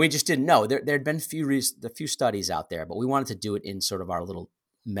 Mm-hmm. And we just didn't know. There had been a few studies out there, but we wanted to do it in sort of our little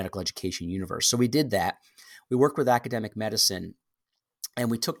medical education universe. So we did that. We worked with Academic Medicine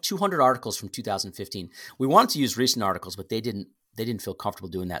and we took 200 articles from 2015. We wanted to use recent articles, but they didn't feel comfortable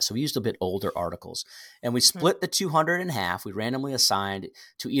doing that. So we used a bit older articles and we split the 200 in half. We randomly assigned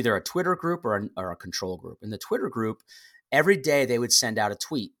to either a Twitter group or a control group. In the Twitter group, every day they would send out a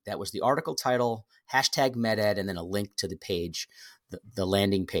tweet that was the article title, hashtag MedEd, and then a link to the page, the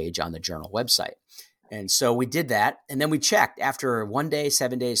landing page on the journal website. And so we did that. And then we checked after 1 day,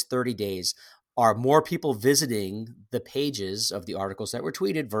 7 days, 30 days, are more people visiting the pages of the articles that were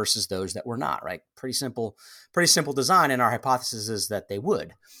tweeted versus those that were not, right? Pretty simple design. And our hypothesis is that they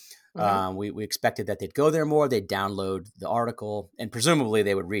would. Mm-hmm. We expected that they'd go there more, they'd download the article, and presumably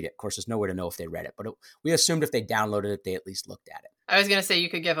they would read it. Of course, there's no way to know if they read it, but we assumed if they downloaded it, they at least looked at it. I was going to say you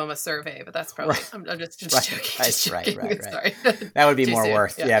could give them a survey, but that's probably, right. I'm just joking. Right. Sorry. That would be more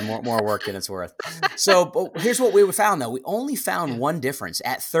work. Yeah, more work than it's worth. So but here's what we found, though. We only found one difference.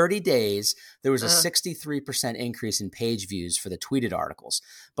 At 30 days, there was a 63% increase in page views for the tweeted articles.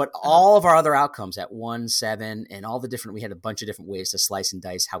 But all of our other outcomes at 1, 7, and all the different, we had a bunch of different ways to slice and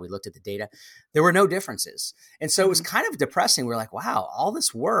dice how we looked at the data. There were no differences. And so it was kind of depressing. We're like, wow, all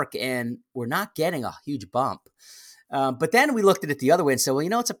this work and we're not getting a huge bump. But then we looked at it the other way and said, well,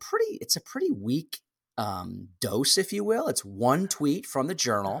 it's a pretty weak dose, if you will. It's one tweet from the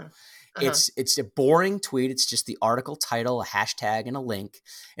journal. Uh-huh. Uh-huh. It's a boring tweet. It's just the article title, a hashtag, and a link.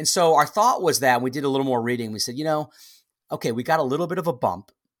 And so our thought was that we did a little more reading. We said, okay, we got a little bit of a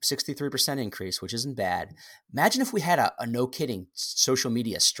bump, 63% increase, which isn't bad. Imagine if we had a no kidding social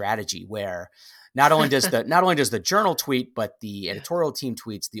media strategy where not only does the journal tweet, but the editorial team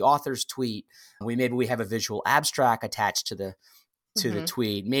tweets, the authors tweet. Maybe we have a visual abstract attached to the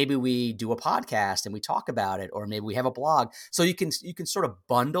tweet. Maybe we do a podcast and we talk about it, or maybe we have a blog. So you can sort of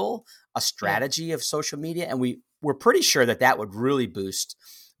bundle a strategy of social media, and we're pretty sure that would really boost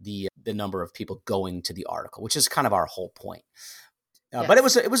the number of people going to the article, which is kind of our whole point. But it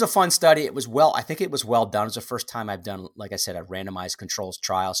was a fun study. I think it was well done. It was the first time I've done, like I said, a randomized controls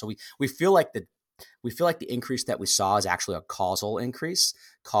trial. So we feel like the increase that we saw is actually a causal increase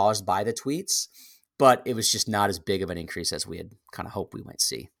caused by the tweets, but it was just not as big of an increase as we had kind of hoped we might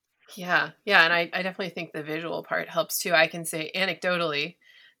see. Yeah. And I definitely think the visual part helps too. I can say anecdotally,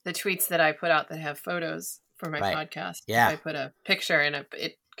 the tweets that I put out that have photos for my podcast, if I put a picture and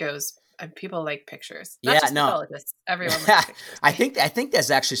it goes, and people like pictures. Not just pathologists. Everyone likes pictures. I think there's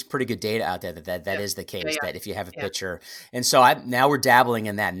actually pretty good data out there that is the case, that if you have a picture. And so now we're dabbling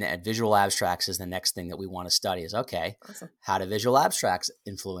in that. And visual abstracts is the next thing that we want to study is, okay, awesome. How do visual abstracts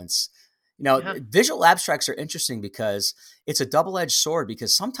influence? Visual abstracts are interesting because it's a double-edged sword,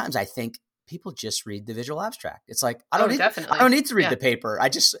 because sometimes I think people just read the visual abstract. It's like, I don't need to read the paper. I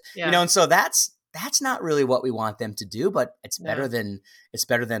just, and so that's not really what we want them to do, but it's better than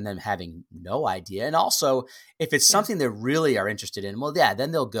them having no idea. And also, if it's something they really are interested in,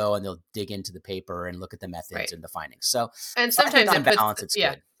 then they'll go and they'll dig into the paper and look at the methods and the findings. So, and sometimes on balance, it's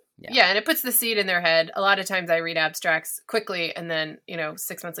good. Yeah, and it puts the seed in their head. A lot of times I read abstracts quickly, and then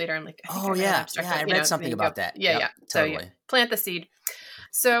 6 months later I'm like, I read something about that. Yeah. Totally. So plant the seed.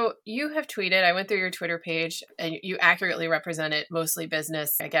 So you have tweeted, I went through your Twitter page, and you accurately represent it, mostly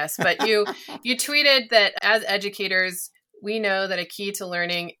business, I guess. But you tweeted that as educators, we know that a key to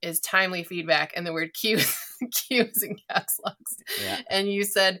learning is timely feedback, and the word cues in caps locks. Yeah. And you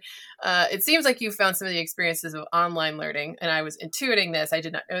said, it seems like you found some of the experiences of online learning, and I was intuiting this. I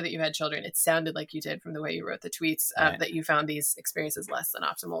did not know that you had children. It sounded like you did from the way you wrote the tweets, that you found these experiences less than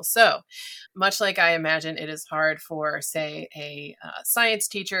optimal. So much like I imagine it is hard for, say, a science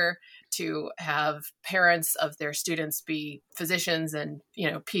teacher to have parents of their students be physicians and,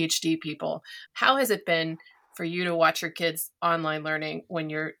 PhD people. How has it been for you to watch your kids online learning when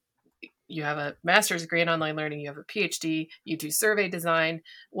you have a master's degree in online learning, you have a PhD, you do survey design?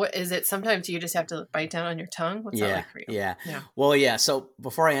 What is it? Sometimes you just have to bite down on your tongue. What's that like for you? Yeah. Well, so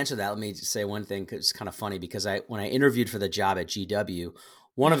before I answer that, let me just say one thing, because it's kind of funny, because when I interviewed for the job at GW,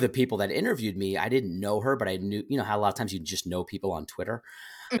 one of the people that interviewed me, I didn't know her, but I knew, how a lot of times you just know people on Twitter.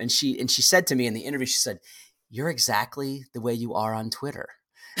 And she said to me in the interview, she said, "You're exactly the way you are on Twitter."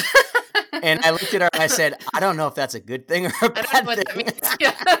 And I looked at her and I said, "I don't know if that's a good thing or a bad thing." That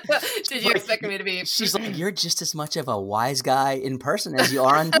means. Did you expect me to be? She's like, "You're just as much of a wise guy in person as you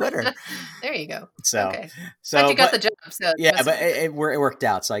are on Twitter." There you go. Okay. But you got the job. So but it worked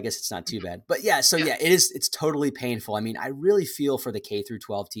out. So I guess it's not too bad. But it's totally painful. I mean, I really feel for the K through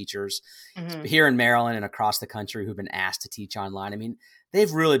 12 teachers here in Maryland and across the country who've been asked to teach online. I mean,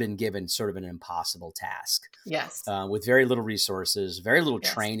 they've really been given sort of an impossible task. Yes. With very little resources, very little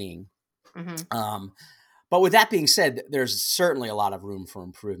training. But with that being said, there's certainly a lot of room for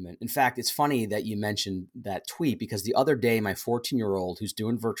improvement. In fact, it's funny that you mentioned that tweet, because the other day, my 14-year-old who's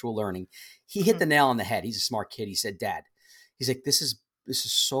doing virtual learning, he hit the nail on the head. He's a smart kid. He said, "Dad," he's like, this is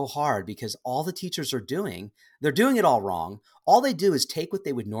so hard, because all the teachers are they're doing it all wrong. All they do is take what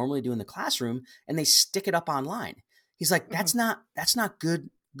they would normally do in the classroom and they stick it up online. He's like, that's not good,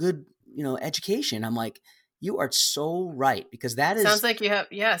 education. I'm like, you are so right, because that is sounds like you have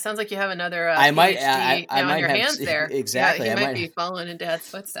another PhD on your hands there. Exactly. He might be following in Dad's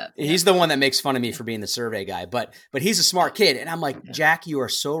footsteps. He's the one that makes fun of me for being the survey guy, but he's a smart kid, and I'm like, Jack, you are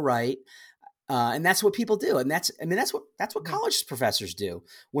so right. And that's what people do, and that's what college professors do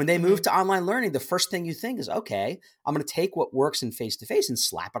when they move to online learning. The first thing you think is, okay, I'm going to take what works in face to face and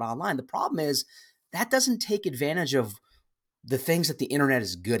slap it online. The problem is that doesn't take advantage of the things that the internet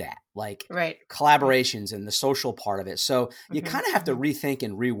is good at, like collaborations and the social part of it. So you kind of have to rethink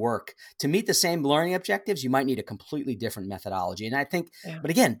and rework to meet the same learning objectives. You might need a completely different methodology. And I think,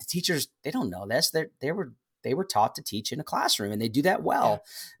 but again, the teachers, they don't know this. They were taught to teach in a classroom, and they do that well,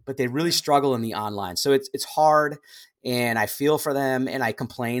 but they really struggle in the online. So it's hard, and I feel for them, and I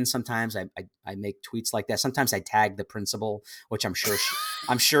complain sometimes. I make tweets like that. Sometimes I tag the principal, which I'm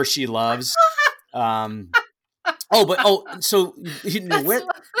sure she loves. So you know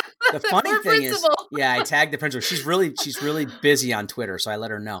The funny Poor thing is, principal. yeah, I tagged the principal. She's really busy on Twitter, so I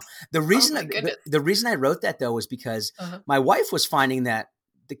let her know. The Oh reason my goodness. the reason I wrote that though was because Uh-huh. my wife was finding that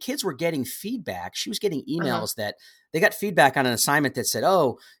the kids were getting feedback. She was getting Uh-huh. emails that they got feedback on an assignment that said,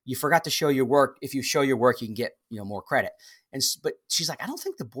 "Oh, you forgot to show your work. If you show your work, you can get, more credit." But she's like, "I don't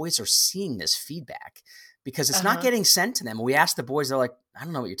think the boys are seeing this feedback because it's not Uh-huh. getting sent to them." And we asked the boys, they're like, "I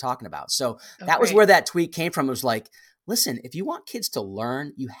don't know what you're talking about." So Oh, that was great. where that tweet came from. It was like, listen, if you want kids to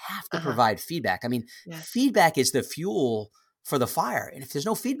learn, you have to Uh-huh. provide feedback. I mean, Yes. feedback is the fuel for the fire. And if there's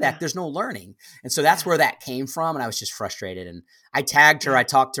no feedback, Yeah. there's no learning. And so that's Yeah. where that came from. And I was just frustrated. And I tagged her, Yeah. I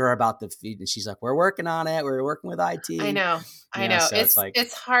talked to her about the feed, and she's like, "We're working on it. We're working with IT." I know. So it's like,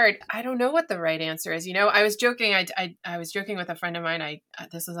 It's hard. I don't know what the right answer is. I was joking. I was joking with a friend of mine.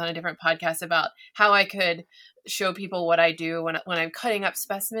 This was on a different podcast about how I could show people what I do when I'm cutting up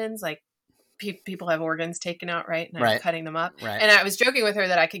specimens. Like people have organs taken out, right? And I'm right, cutting them up. right. And I was joking with her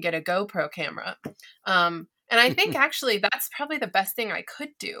that I could get a GoPro camera. And I think actually that's probably the best thing I could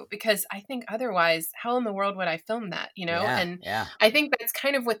do, because I think otherwise, how in the world would I film that, Yeah, And yeah. I think that's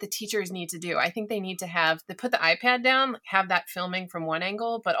kind of what the teachers need to do. I think they need to put the iPad down, have that filming from one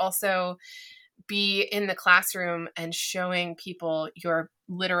angle, but also be in the classroom and showing people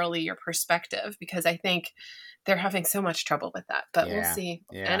literally your perspective, because I think they're having so much trouble with that, but we'll see.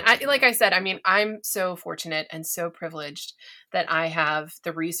 Yeah. And like I said, I mean, I'm so fortunate and so privileged that I have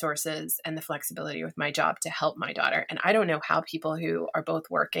the resources and the flexibility with my job to help my daughter. And I don't know how people who are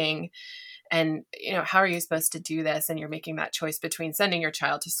both working and, how are you supposed to do this? And you're making that choice between sending your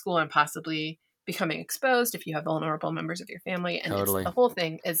child to school and possibly becoming exposed if you have vulnerable members of your family. And Totally. the whole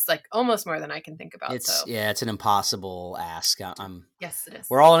thing is like almost more than I can think about. It's an impossible ask. Yes, it is.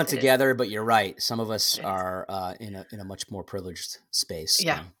 We're all in it It is. together, but you're right. Some of us It is. are in a much more privileged space.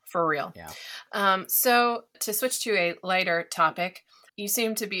 Yeah, for real. Yeah. So to switch to a lighter topic, you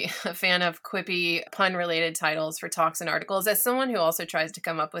seem to be a fan of quippy, pun-related titles for talks and articles. As someone who also tries to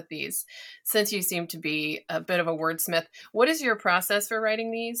come up with these, since you seem to be a bit of a wordsmith, what is your process for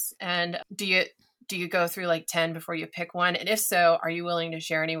writing these? And do you go through like 10 before you pick one? And if so, are you willing to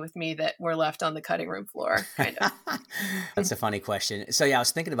share any with me that were left on the cutting room floor? Kind of. That's a funny question. So yeah, I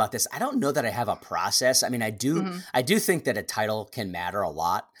was thinking about this. I don't know that I have a process. I mean, I do think that a title can matter a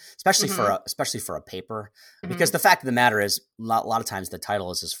lot, especially for a paper, because the fact of the matter is a lot of times the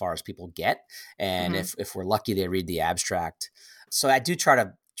title is as far as people get. And if we're lucky, they read the abstract. So I do try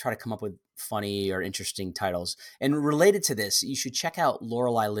to come up with funny or interesting titles. And related to this, you should check out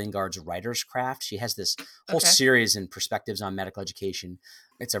Lorelei Lingard's Writer's Craft. She has this whole series in Perspectives on Medical Education.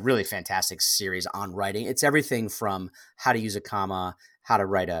 It's a really fantastic series on writing. It's everything from how to use a comma, how to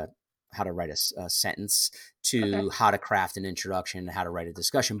write a sentence, to how to craft an introduction, and how to write a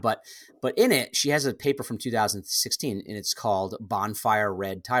discussion. But in it, she has a paper from 2016, and it's called Bonfire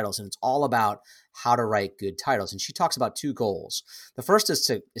Red Titles, and it's all about how to write good titles. And she talks about two goals. The first is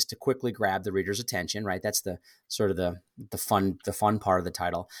to quickly grab the reader's attention, right? That's the sort of the fun part of the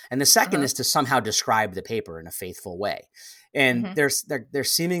title. And the second is to somehow describe the paper in a faithful way. And they're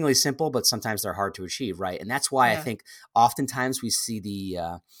seemingly simple, but sometimes they're hard to achieve, right? And that's why I think oftentimes we see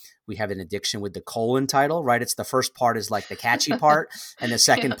we have an addiction with the colon title, right? It's the first part is like the catchy part, and the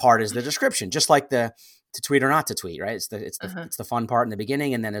second part is the description, just like the to tweet or not to tweet, right? It's the fun part in the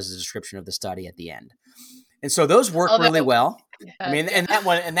beginning, and then there's a description of the study at the end. And so those work really well. I mean, and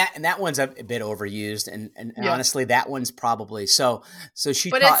that one's a bit overused, and honestly, that one's probably so she.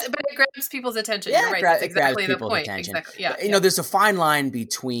 But it grabs people's attention. Yeah, you're right. That's exactly the point. Attention. Exactly. Yeah. But, there's a fine line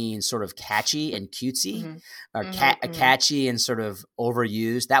between sort of catchy and cutesy, or catchy and sort of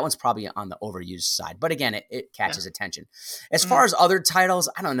overused. That one's probably on the overused side. But again, it catches attention. As far as other titles,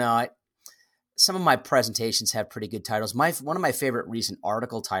 I don't know. Some of my presentations have pretty good titles. One of my favorite recent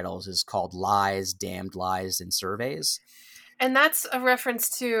article titles is called "Lies, Damned Lies, and Surveys." And that's a reference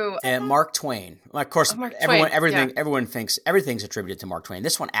to Mark Twain. Of course, everyone thinks everything's attributed to Mark Twain.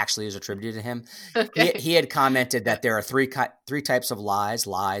 This one actually is attributed to him. Okay. He had commented that there are three types of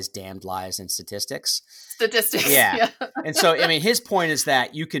lies: damned lies, and statistics. Yeah. And so, I mean, his point is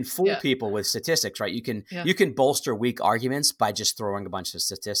that you can fool people with statistics, right? You can bolster weak arguments by just throwing a bunch of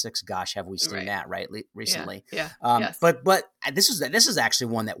statistics. Gosh, have we seen that recently? Yeah. Yes. But this is actually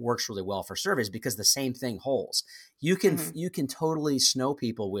one that works really well for surveys, because the same thing holds. You can totally snow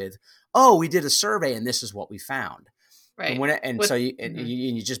people with, oh, we did a survey and this is what we found. Right. So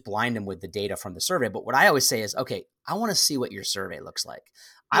you just blind them with the data from the survey. But what I always say is, okay, I want to see what your survey looks like.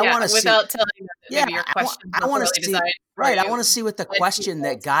 I want to without telling them maybe your question. I want to see. Right. I want to see what the question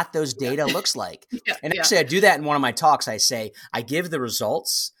that got those data looks like. And actually, I do that in one of my talks. I say, I give the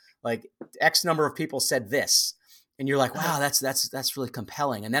results, like X number of people said this. And you're like, wow, that's really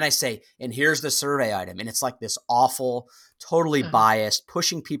compelling. And then I say, and here's the survey item. And it's like this awful, totally biased,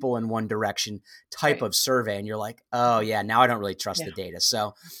 pushing people in one direction type of survey. And you're like, oh yeah, now I don't really trust the data.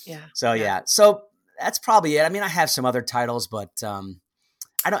 So that's probably it. I mean, I have some other titles, but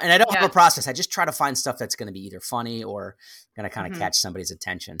I don't have a process. I just try to find stuff that's going to be either funny or going to kind of catch somebody's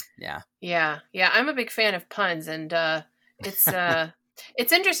attention. Yeah. Yeah. Yeah. I'm a big fan of puns, and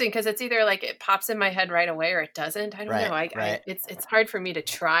it's interesting because it's either like it pops in my head right away or it doesn't. I don't know. It's hard for me to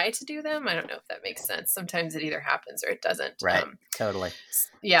try to do them. I don't know if that makes sense. Sometimes it either happens or it doesn't. Right. Totally.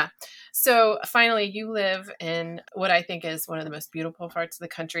 Yeah. So finally, you live in what I think is one of the most beautiful parts of the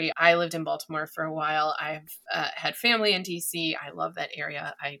country. I lived in Baltimore for a while. I've had family in DC. I love that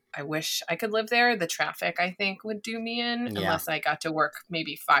area. I wish I could live there. The traffic, I think, would do me in unless I got to work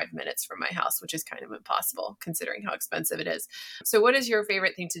maybe 5 minutes from my house, which is kind of impossible considering how expensive it is. So what is your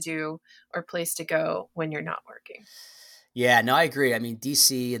favorite thing to do or place to go when you're not working? Yeah, no, I agree. I mean,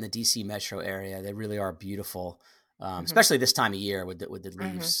 DC and the DC metro area, they really are beautiful. Especially this time of year with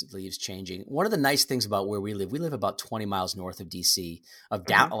the leaves changing. One of the nice things about where we live about 20 miles north of DC,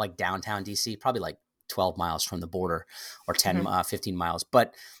 like downtown DC, probably like 12 miles from the border or 15 miles.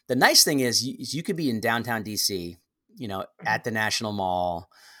 But the nice thing is you could be in downtown DC, at the National Mall,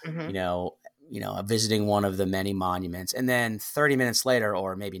 visiting one of the many monuments. And then 30 minutes later,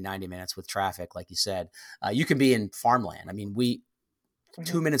 or maybe 90 minutes with traffic, like you said, you can be in farmland. I mean,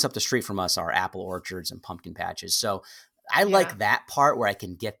 2 minutes up the street from us are apple orchards and pumpkin patches. So I like that part where I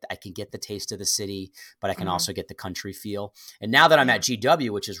can get the taste of the city, but I can also get the country feel. And now that I'm at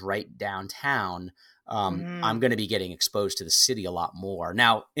GW, which is right downtown, I'm going to be getting exposed to the city a lot more.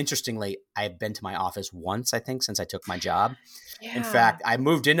 Now, interestingly, I've been to my office once, I think, since I took my job. Yeah. In fact, I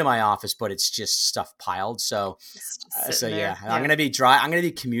moved into my office, but it's just stuff piled. So I'm going to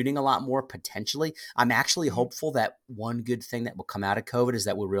be commuting a lot more potentially. I'm actually hopeful that one good thing that will come out of COVID is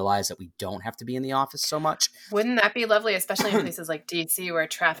that we'll realize that we don't have to be in the office so much. Wouldn't that be lovely, especially in places like DC where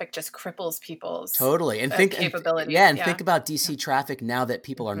traffic just cripples people's capabilities. And think about DC traffic now that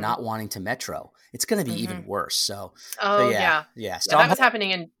people are not wanting to metro. It's going to be even worse. So that was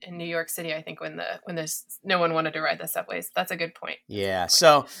happening in New York City, I think, when no one wanted to ride the subways. That's a good point. Yeah.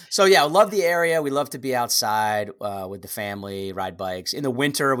 So I love the area. We love to be outside with the family, ride bikes. In the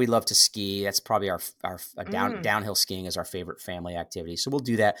winter, we love to ski. That's probably our downhill skiing is our favorite family activity. So we'll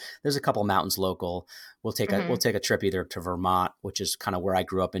do that. There's a couple of mountains local. We'll take a trip either to Vermont, which is kind of where I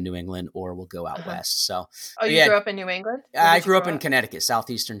grew up in New England, or we'll go out west. So, you grew up in New England? I grew up in Connecticut,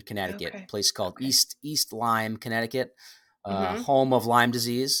 southeastern Connecticut, a place called East Lyme, Connecticut, home of Lyme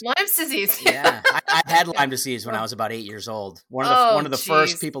disease. Lyme disease. Yeah, I had Lyme disease when I was about 8 years old. One of the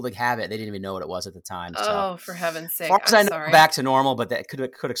first people to have it. They didn't even know what it was at the time. So, for heaven's sake! As far as I know, back to normal, but that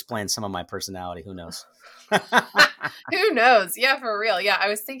could explain some of my personality. Who knows? Who knows? Yeah, for real. Yeah, I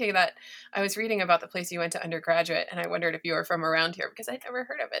was thinking that I was reading about the place you went to undergraduate, and I wondered if you were from around here because I'd never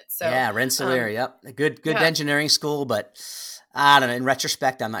heard of it. So yeah, Rensselaer. Yep, a good engineering school, but I don't know. In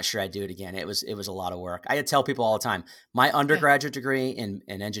retrospect, I'm not sure I'd do it again. It was a lot of work. I tell people all the time, my undergraduate degree in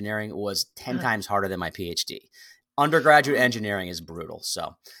engineering was 10 times harder than my PhD. Undergraduate engineering is brutal.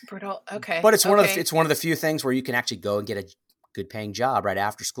 So brutal. Okay, but it's one of the few things where you can actually go and get a good paying job right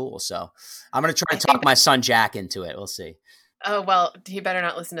after school. So I'm going to try to talk my son Jack into it. We'll see. Oh, well, he better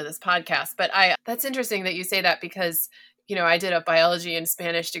not listen to this podcast. But that's interesting that you say that because, I did a biology and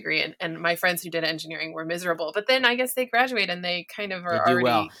Spanish degree and my friends who did engineering were miserable. But then I guess they graduate and they kind of are already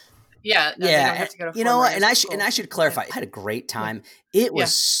well. Yeah. They don't have to go to and I should clarify. I had a great time. It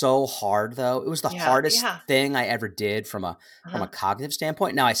was so hard though. It was the hardest thing I ever did from a cognitive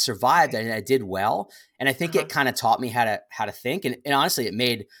standpoint. Now I survived and I did well. And I think it kind of taught me how to think. And honestly, it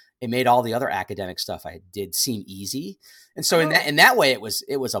made all the other academic stuff I did seem easy. And so in that way, it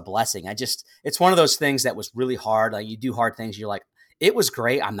was a blessing. It's one of those things that was really hard. Like you do hard things. You're like, it was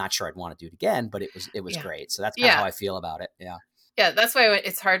great. I'm not sure I'd want to do it again, but it was great. So that's kind of how I feel about it. Yeah. Yeah, that's why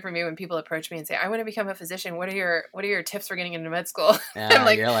it's hard for me when people approach me and say, "I want to become a physician. What are your tips for getting into med school?" I'm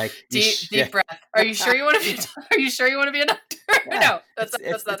like, you're like deep breath. Are you sure you want to be? Are you sure you want to be a doctor? Yeah. No, that's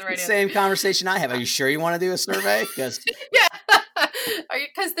not the right answer. Same conversation I have. Are you sure you want to do a survey? Because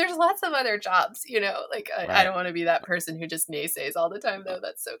because there's lots of other jobs. I don't want to be that person who just naysays all the time. Though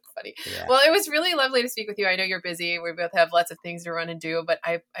that's so funny. Yeah. Well, it was really lovely to speak with you. I know you're busy. We both have lots of things to run and do, but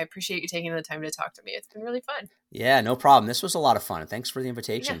I appreciate you taking the time to talk to me. It's been really fun. Yeah, no problem. This was a lot of fun. Thanks for the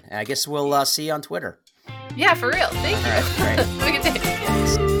invitation. Yeah. And I guess we'll see you on Twitter. Yeah, for real. Thank you. All right, great. Have a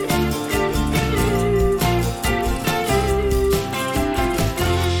good day.